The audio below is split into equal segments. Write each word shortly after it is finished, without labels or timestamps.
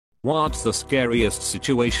What's the scariest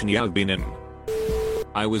situation you've been in?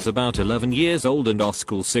 I was about 11 years old and off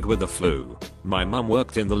school sick with the flu. My mum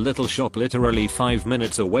worked in the little shop literally 5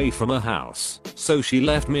 minutes away from her house, so she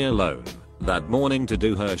left me alone that morning to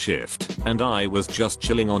do her shift, and I was just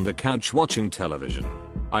chilling on the couch watching television.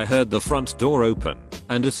 I heard the front door open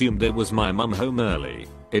and assumed it was my mum home early.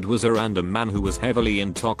 It was a random man who was heavily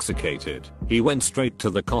intoxicated. He went straight to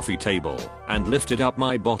the coffee table and lifted up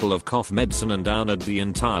my bottle of cough medicine and downed the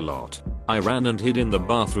entire lot. I ran and hid in the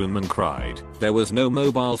bathroom and cried. There was no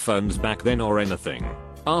mobile phones back then or anything.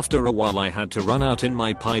 After a while I had to run out in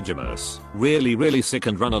my pyjamas, really sick,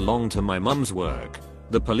 and run along to my mum's work.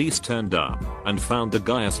 The police turned up and found the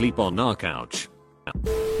guy asleep on our couch.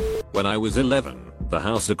 When I was 11, the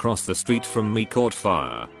house across the street from me caught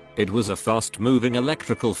fire. It was a fast-moving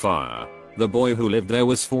electrical fire. The boy who lived there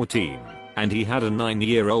was 14, and he had a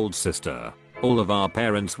 9-year-old sister. All of our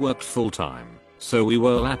parents worked full-time, so we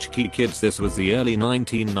were latchkey kids. This was the early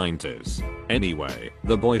 1990s. Anyway,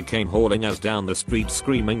 the boy came hauling us down the street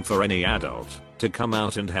screaming for any adult to come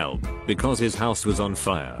out and help because his house was on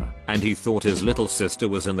fire, and he thought his little sister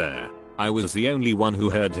was in there. I was the only one who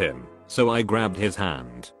heard him, so I grabbed his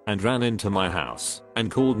hand and ran into my house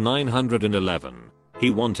and called 911. He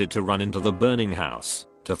wanted to run into the burning house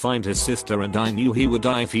to find his sister, and I knew he would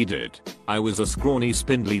die if he did. I was a scrawny,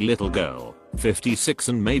 spindly little girl, 56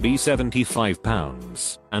 and maybe 75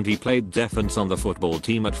 pounds, and he played defense on the football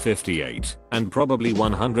team at 58 and probably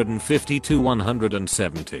 150 to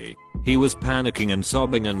 170. He was panicking and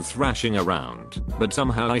sobbing and thrashing around, but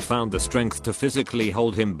somehow I found the strength to physically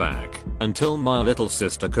hold him back until my little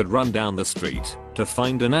sister could run down the street to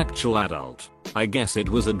find an actual adult. I guess it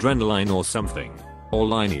was adrenaline or something.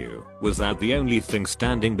 All I knew was that the only thing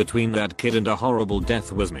standing between that kid and a horrible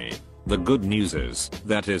death was me. The good news is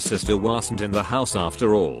that his sister wasn't in the house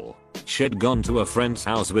after all. She'd gone to a friend's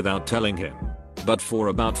house without telling him. But for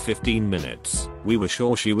about 15 minutes, we were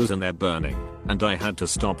sure she was in there burning, and I had to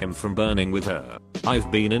stop him from burning with her. I've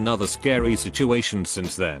been in other scary situations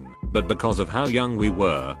since then, but because of how young we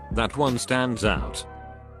were, that one stands out.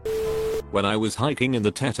 When I was hiking in the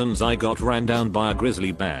Tetons, I got ran down by a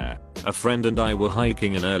grizzly bear. A friend and I were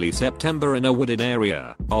hiking in early September in a wooded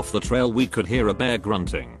area. Off the trail we could hear a bear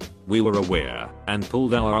grunting. We were aware and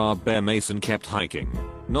pulled our bear mace and kept hiking.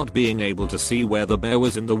 Not being able to see where the bear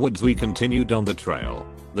was in the woods, we continued on the trail.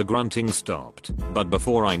 The grunting stopped, but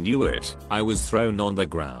before I knew it, I was thrown on the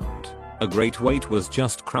ground. A great weight was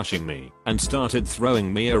just crushing me and started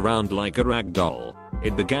throwing me around like a rag doll.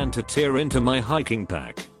 It began to tear into my hiking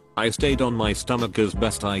pack. I stayed on my stomach as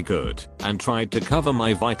best I could and tried to cover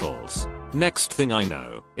my vitals. Next thing I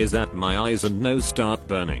know is that my eyes and nose start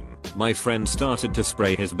burning. My friend started to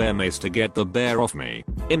spray his bear mace to get the bear off me.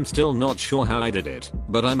 I'm still not sure how I did it,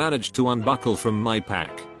 but I managed to unbuckle from my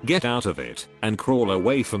pack, get out of it, and crawl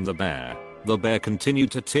away from the bear. The bear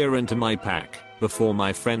continued to tear into my pack before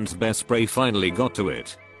my friend's bear spray finally got to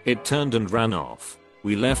it. It turned and ran off.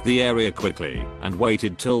 We left the area quickly and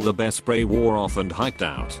waited till the bear spray wore off and hiked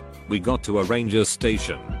out. We got to a ranger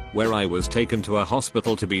station where I was taken to a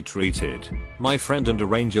hospital to be treated. My friend and a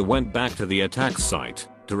ranger went back to the attack site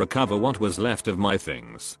to recover what was left of my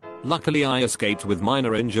things. Luckily I escaped with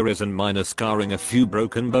minor injuries and minor scarring, a few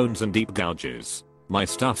broken bones and deep gouges. My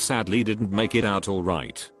stuff sadly didn't make it out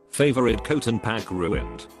alright. Favorite coat and pack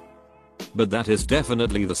ruined. But that is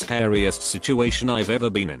definitely the scariest situation I've ever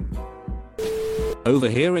been in.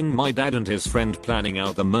 Overhearing my dad and his friend planning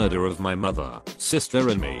out the murder of my mother, sister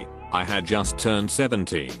and me. I had just turned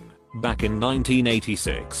 17. Back in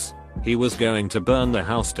 1986. He was going to burn the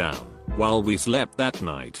house down. While we slept that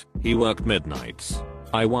night, he worked midnights.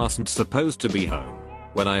 I wasn't supposed to be home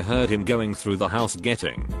when I heard him going through the house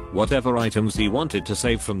getting whatever items he wanted to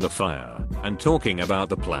save from the fire and talking about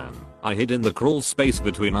the plan. I hid in the crawl space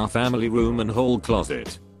between our family room and hall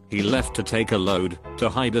closet. He left to take a load to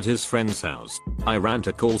hide at his friend's house. I ran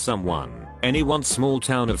to call someone. Anyone's small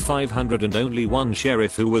town of 500 and only one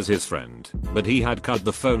sheriff who was his friend, but he had cut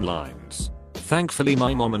the phone lines. Thankfully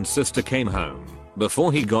my mom and sister came home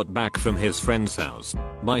before he got back from his friend's house.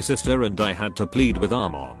 My sister and I had to plead with our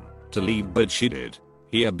mom to leave, but she did.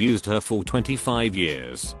 He abused her for 25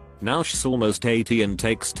 years. Now she's almost 80 and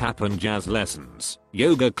takes tap and jazz lessons,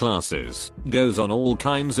 yoga classes, goes on all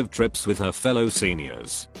kinds of trips with her fellow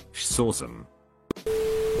seniors. She's awesome.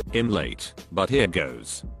 I'm late, but here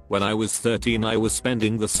goes. When I was 13 I was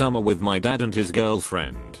spending the summer with my dad and his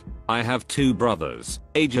girlfriend. I have two brothers,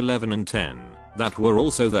 age 11 and 10, that were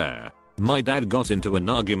also there. My dad got into an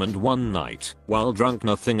argument one night while drunk,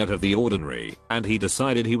 nothing out of the ordinary, and he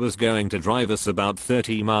decided he was going to drive us about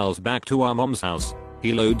 30 miles back to our mom's house.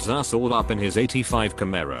 He loads us all up in his 85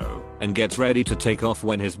 Camaro and gets ready to take off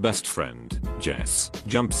when his best friend, Jess,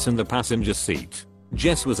 jumps in the passenger seat.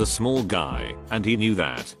 Jess was a small guy, and he knew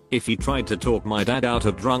that if he tried to talk my dad out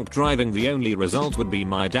of drunk driving, the only result would be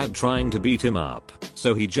my dad trying to beat him up.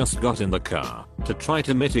 So he just got in the car to try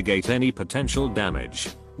to mitigate any potential damage.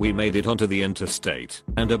 We made it onto the interstate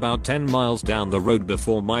and about 10 miles down the road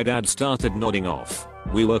before my dad started nodding off.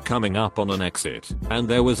 We were coming up on an exit, and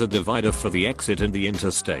there was a divider for the exit in the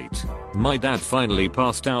interstate. My dad finally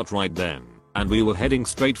passed out right then, and we were heading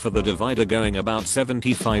straight for the divider going about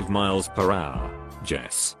 75 miles per hour.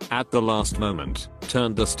 Jess, at the last moment,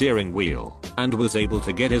 turned the steering wheel and was able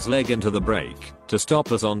to get his leg into the brake to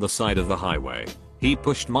stop us on the side of the highway. He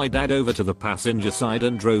pushed my dad over to the passenger side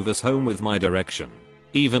and drove us home with my direction.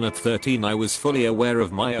 Even at 13, I was fully aware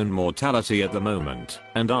of my own mortality at the moment,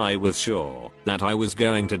 and I was sure that I was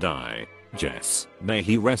going to die. Jess, may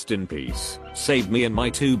he rest in peace, saved me and my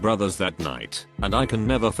 2 brothers that night, and I can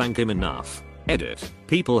never thank him enough. Edit.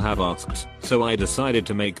 People have asked, so I decided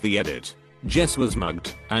to make the edit. Jess was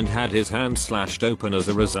mugged and had his hand slashed open as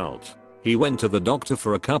a result. He went to the doctor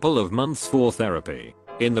for a couple of months for therapy.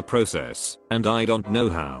 In the process, and I don't know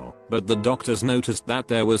how, but the doctors noticed that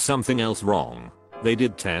there was something else wrong. They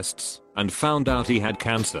did tests and found out he had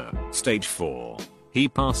cancer, stage 4. He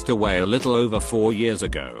passed away a little over 4 years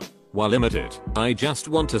ago. While limited, I just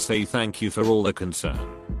want to say thank you for all the concern.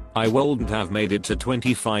 I wouldn't have made it to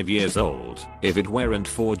 25 years old if it weren't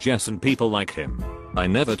for Jess and people like him. I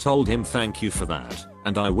never told him thank you for that,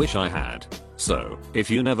 and I wish I had. So, if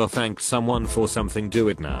you never thanked someone for something, do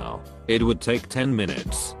it now. It would take 10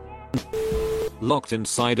 minutes. Locked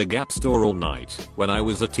inside a Gap store all night when I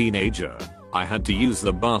was a teenager. I had to use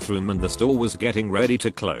the bathroom and the store was getting ready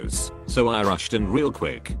to close, so I rushed in real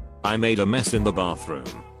quick. I made a mess in the bathroom,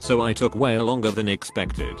 so I took way longer than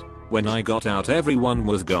expected. When I got out, everyone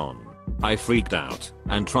was gone. I freaked out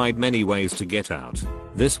and tried many ways to get out.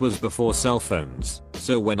 This was before cell phones,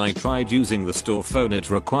 so when I tried using the store phone, it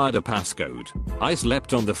required a passcode. I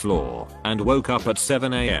slept on the floor and woke up at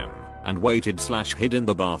 7 AM and waited/hid in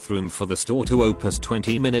the bathroom for the store to open.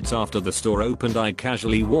 20 minutes after the store opened, I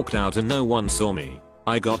casually walked out and no one saw me.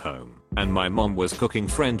 I got home and my mom was cooking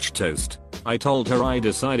French toast. I told her I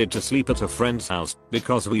decided to sleep at a friend's house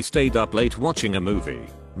because we stayed up late watching a movie.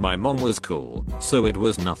 My mom was cool, so it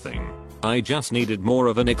was nothing. I just needed more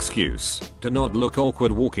of an excuse to not look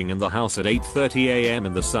awkward walking in the house at 8:30 AM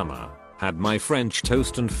in the summer. Had my French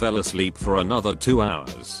toast and fell asleep for another 2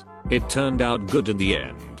 hours. It turned out good in the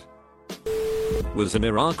end. Was in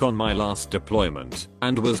Iraq on my last deployment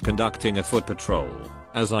and was conducting a foot patrol.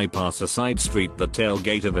 As I pass a side street, the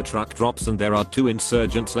tailgate of a truck drops and there are 2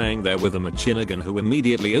 insurgents laying there with a machine gun who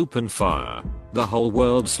immediately open fire. The whole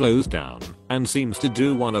world slows down and seems to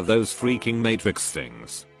do one of those freaking Matrix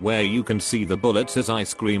things where you can see the bullets as I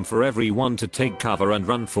scream for everyone to take cover and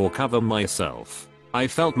run for cover myself. I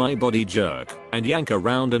felt my body jerk and yank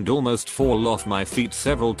around and almost fall off my feet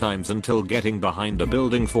several times until getting behind a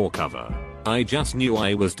building for cover. I just knew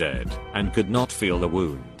I was dead and could not feel the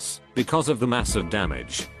wounds because of the massive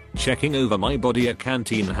damage. Checking over my body, a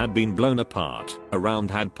canteen had been blown apart. A round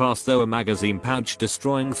had passed through a magazine pouch,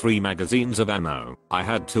 destroying 3 magazines of ammo. I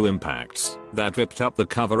had 2 impacts that ripped up the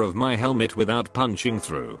cover of my helmet without punching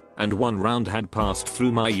through, and 1 round had passed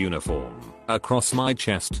through my uniform, across my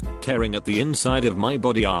chest, tearing at the inside of my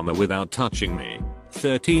body armor without touching me.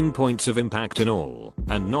 13 points of impact in all,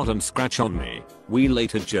 and not a scratch on me. We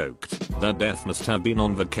later joked that death must have been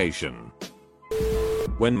on vacation.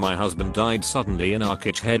 When my husband died suddenly in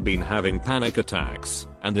Arcich, had been having panic attacks,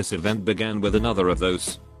 and this event began with another of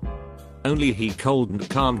those. Only he cold and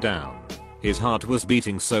calmed down. His heart was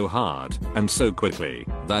beating so hard and so quickly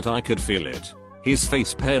that I could feel it. His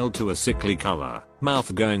face paled to a sickly color,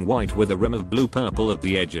 mouth going white with a rim of blue-purple at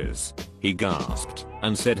the edges. He gasped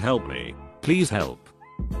and said, "Help me. Please help."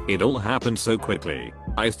 It all happened so quickly.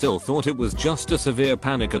 I still thought it was just a severe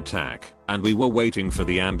panic attack, and we were waiting for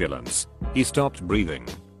the ambulance. He stopped breathing.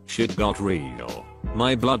 Shit got real.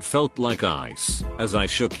 My blood felt like ice as I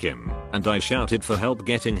shook him, and I shouted for help,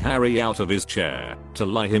 getting Harry out of his chair to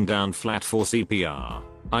lie him down flat for CPR.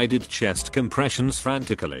 I did chest compressions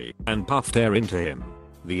frantically and puffed air into him.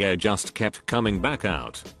 The air just kept coming back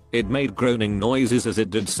out. It made groaning noises as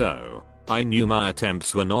it did so. I knew my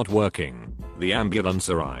attempts were not working. The ambulance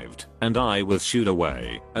arrived, and I was shooed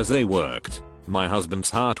away as they worked. My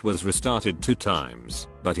husband's heart was restarted 2 times,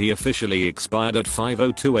 but he officially expired at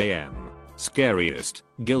 5:02 AM. Scariest,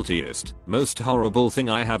 guiltiest, most horrible thing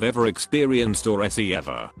I have ever experienced or see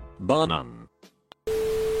ever. Bar none.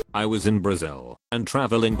 I was in Brazil and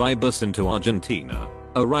traveling by bus into Argentina.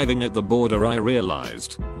 Arriving at the border, I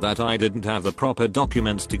realized that I didn't have the proper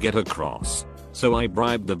documents to get across. So I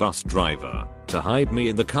bribed the bus driver to hide me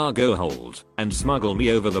in the cargo hold and smuggle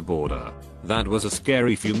me over the border. That was a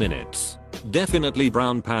scary few minutes. Definitely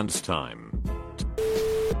brown pants time.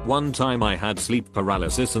 One time I had sleep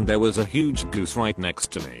paralysis and there was a huge goose right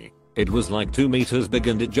next to me. It was like 2 meters big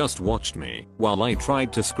and it just watched me while I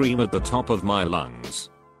tried to scream at the top of my lungs.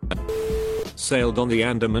 Sailed on the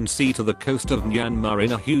Andaman Sea to the coast of Myanmar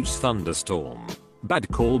in a huge thunderstorm. Bad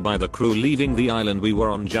call by the crew leaving the island we were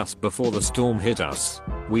on just before the storm hit us.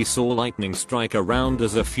 We saw lightning strike around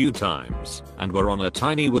us a few times and were on a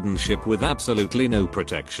tiny wooden ship with absolutely no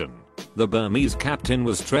protection. The Burmese captain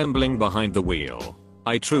was trembling behind the wheel.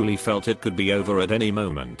 I truly felt it could be over at any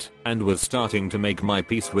moment and was starting to make my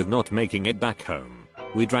peace with not making it back home.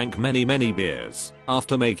 We drank many beers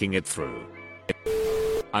after making it through.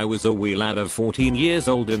 I was a wee lad of 14 years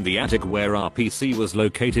old in the attic where our PC was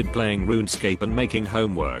located playing RuneScape and making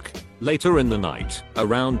homework. Later in the night,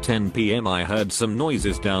 around 10 PM I heard some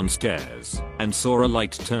noises downstairs and saw a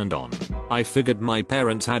light turned on. I figured my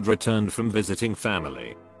parents had returned from visiting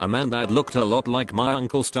family. A man that looked a lot like my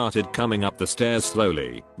uncle started coming up the stairs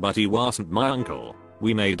slowly, but he wasn't my uncle.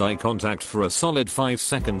 We made eye contact for a solid 5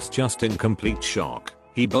 seconds just in complete shock.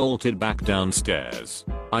 He bolted back downstairs.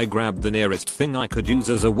 I grabbed the nearest thing I could use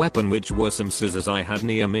as a weapon, which were some scissors I had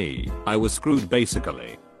near me. I was screwed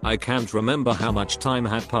basically. I can't remember how much time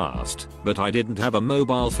had passed, but I didn't have a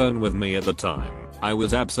mobile phone with me at the time. I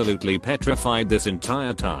was absolutely petrified this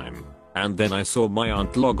entire time. And then I saw my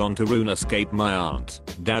aunt log on to RuneScape. My aunt,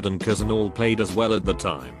 dad and cousin all played as well at the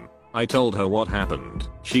time. I told her what happened.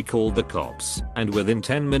 She called the cops, and within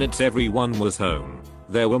 10 minutes everyone was home.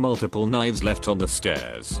 There were multiple knives left on the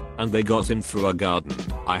stairs, and they got in through a garden.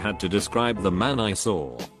 I had to describe the man I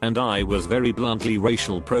saw, and I was very bluntly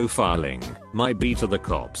racial profiling my beat to the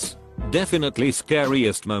cops. Definitely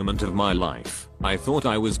scariest moment of my life. I thought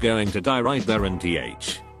I was going to die right there in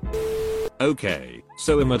TH. Okay,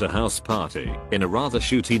 so I'm at a house party in a rather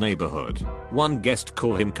shooty neighborhood. One guest,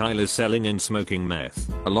 call him Kyle, is selling and smoking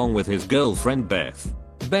meth, along with his girlfriend Beth.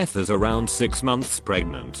 Beth is around 6 months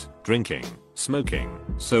pregnant, drinking, smoking,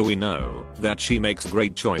 so we know that she makes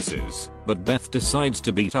great choices. But Beth decides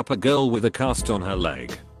to beat up a girl with a cast on her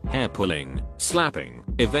leg. Hair pulling, slapping,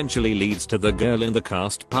 eventually leads to the girl in the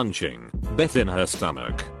cast punching Beth in her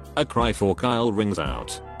stomach. A cry for Kyle rings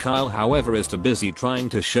out. Kyle, however, is too busy trying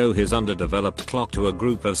to show his underdeveloped clock to a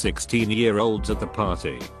group of 16-year-olds at the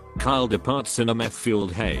party. Kyle departs in a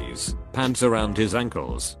meth-fueled haze, pants around his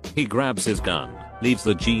ankles. He grabs his gun, leaves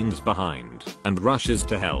the jeans behind, and rushes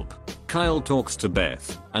to help. Kyle talks to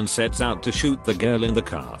Beth and sets out to shoot the girl in the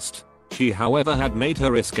cast. She, however, had made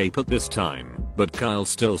her escape at this time, but Kyle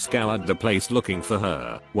still scoured the place looking for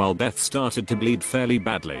her, while Beth started to bleed fairly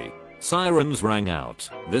badly. Sirens rang out.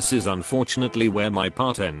 This is unfortunately where my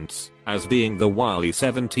part ends, as being the wily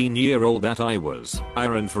 17-year-old that I was, I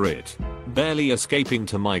ran for it, barely escaping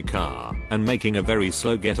to my car and making a very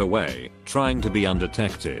slow getaway, trying to be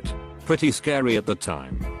undetected. Pretty scary at the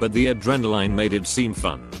time, but the adrenaline made it seem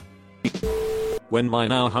fun. When my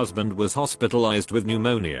now husband was hospitalized with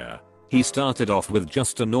pneumonia, he started off with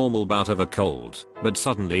just a normal bout of a cold, but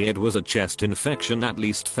suddenly it was a chest infection, at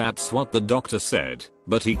least that's what the doctor said,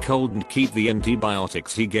 but he couldn't keep the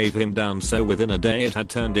antibiotics he gave him down, so within a day it had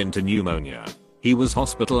turned into pneumonia. He was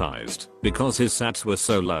hospitalized because his sats were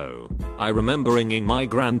so low. I remember ringing my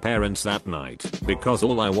grandparents that night because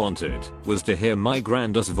all I wanted was to hear my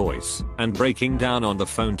granddad's voice and breaking down on the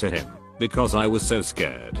phone to him because I was so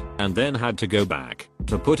scared, and then had to go back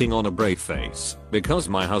to putting on a brave face because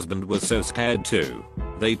my husband was so scared too.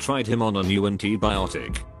 They tried him on a new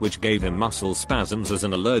antibiotic, which gave him muscle spasms as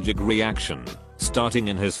an allergic reaction, starting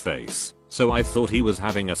in his face, so I thought he was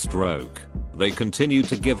having a stroke. They continued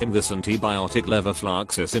to give him this antibiotic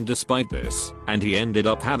levofloxacin despite this, and he ended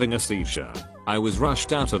up having a seizure. I was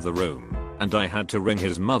rushed out of the room, and I had to ring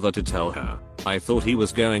his mother to tell her. I thought he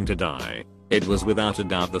was going to die. It was without a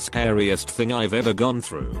doubt the scariest thing I've ever gone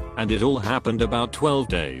through, and it all happened about 12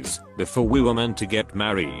 days before we were meant to get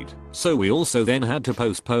married, so we also then had to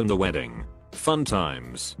postpone the wedding. Fun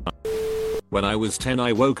times. When I was 10,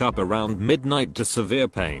 I woke up around midnight to severe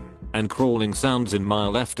pain and crawling sounds in my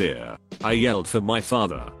left ear. I yelled for my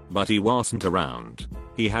father, but he wasn't around.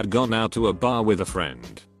 He had gone out to a bar with a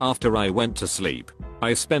friend. After I went to sleep,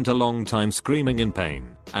 I spent a long time screaming in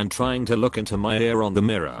pain and trying to look into my ear on the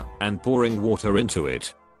mirror and pouring water into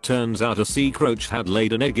it. Turns out a sea cockroach had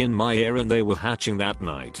laid an egg in my ear and they were hatching that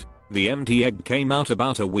night. The empty egg came out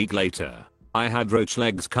about a week later. I had roach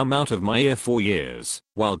legs come out of my ear for years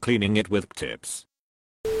while cleaning it with tips.